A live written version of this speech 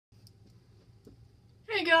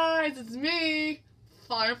Hey guys, it's me,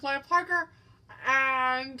 Firefly Parker,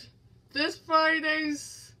 and this Friday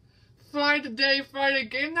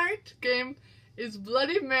game night game is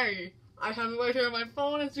Bloody Mary. I have it right here on my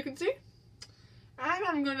phone, as you can see, and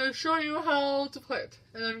I'm going to show you how to play it,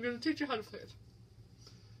 and I'm going to teach you how to play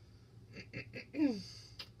it.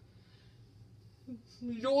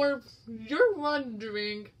 You're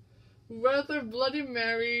wondering whether Bloody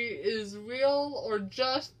Mary is real or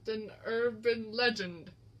just an urban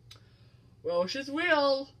legend. Well, she's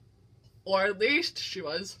real, or at least she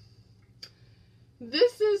was.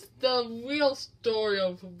 This is the real story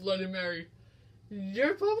of Bloody Mary.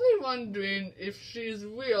 You're probably wondering if she's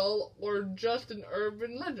real or just an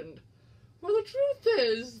urban legend. Well, the truth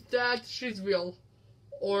is that she's real,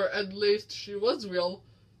 or at least she was real.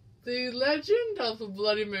 The legend of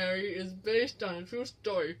Bloody Mary is based on a true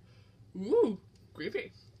story. Ooh,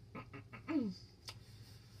 creepy.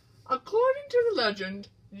 According to the legend,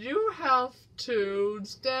 you have to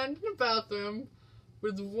stand in the bathroom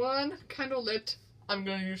with one candle lit, I'm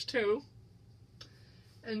going to use two,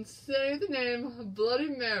 and say the name Bloody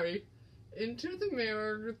Mary into the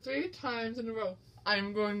mirror 3 times in a row.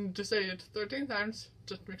 I'm going to say it 13 times,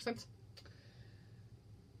 just makes sense.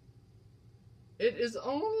 It is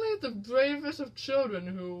only the bravest of children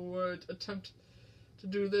who would attempt to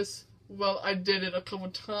do this. Well, I did it a couple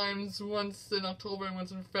times, once in October and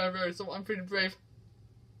once in February, so I'm pretty brave.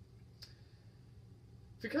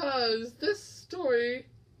 Because this story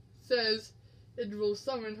says it will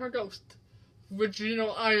summon her ghost, which, you know,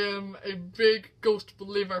 I am a big ghost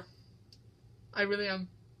believer. I really am.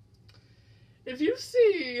 If you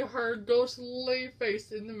see her ghostly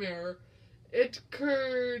face in the mirror, it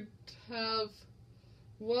could have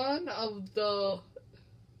one of the...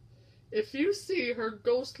 If you see her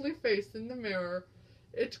ghostly face in the mirror,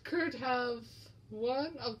 it could have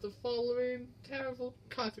one of the following terrible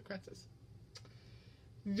consequences.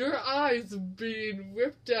 Your eyes being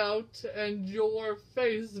ripped out and your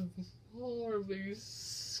face horribly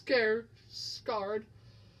scarred,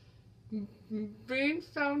 being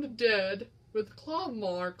found dead with claw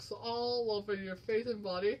marks all over your face and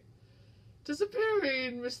body,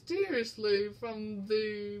 disappearing mysteriously from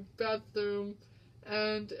the bathroom,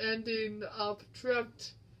 and ending up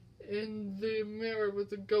trapped in the mirror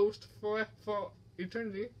with the ghost for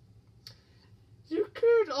eternity. You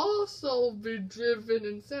could also be driven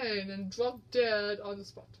insane and drop dead on the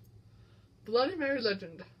spot. Bloody Mary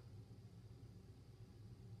legend.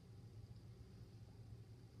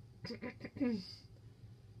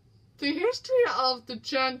 The history of the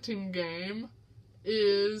chanting game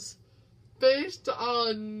is based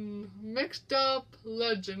on mixed up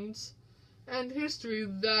legends and history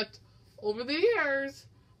that, over the years,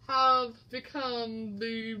 have become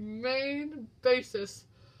the main basis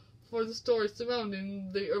for the story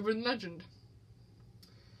surrounding the urban legend.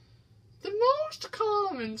 The most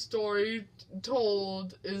common story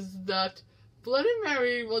told is that Bloody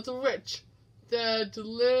Mary was a witch that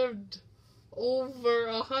lived over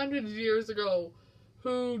 100 years ago,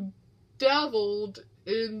 who dabbled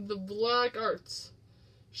in the black arts.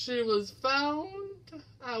 She was found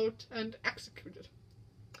out and executed.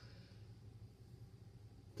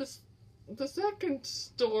 The second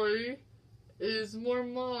story is more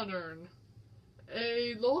modern.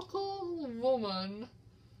 A local woman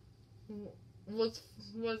was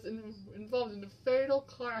involved in a fatal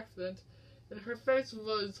car accident, and her face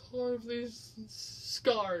was horribly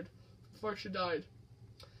scarred before she died.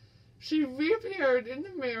 She reappeared in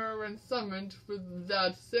the mirror and summoned with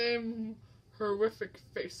that same horrific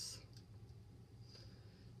face.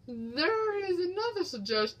 There is another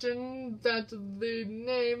suggestion that the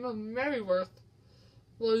name Maryworth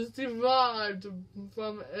was derived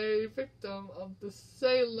from a victim of the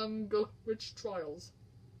Salem witch trials.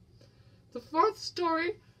 The fourth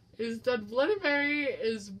story is that Bloody Mary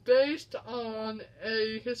is based on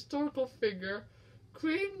a historical figure,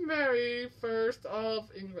 Queen Mary I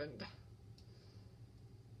of England.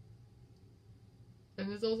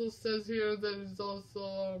 And it also says here that it's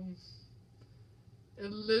also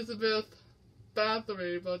Elizabeth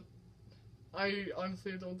Bathory, but I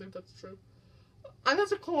honestly don't think that's true. And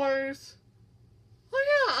that's, of course,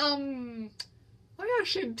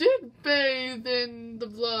 she did bathe in the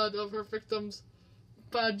blood of her victims,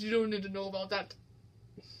 but you don't need to know about that.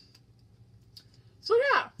 So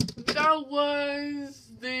yeah, that was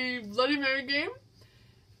the Bloody Mary game,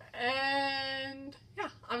 and yeah,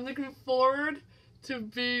 I'm looking forward to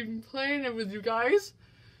be playing it with you guys.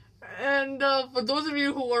 And for those of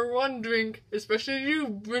you who are wondering, especially you,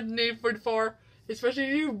 Brittany44,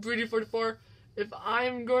 if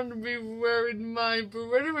I'm going to be wearing my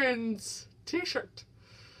Britterins t-shirt.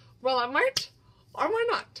 Well, I might, or I might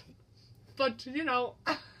not. But, you know,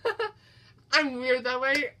 I'm weird that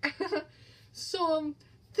way. So,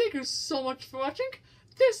 thank you so much for watching.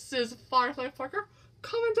 This is Firefly Parker.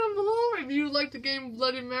 Comment down below if you like the game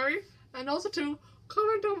Bloody Mary. And also, too,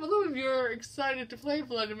 comment down below if you're excited to play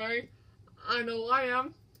Bloody Mary. I know I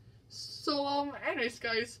am. So, anyways,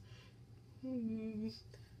 guys.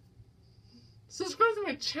 Subscribe to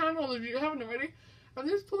my channel if you haven't already.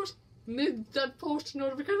 And need that post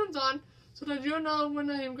notifications on so that you know when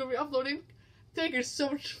I am going to be uploading. Thank you so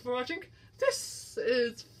much for watching. This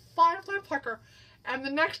is Firefly Parker. And the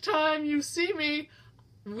next time you see me,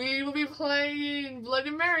 we will be playing Bloody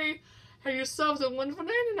Mary. Have yourselves a wonderful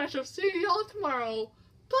night, and I shall see y'all tomorrow.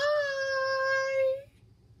 Bye!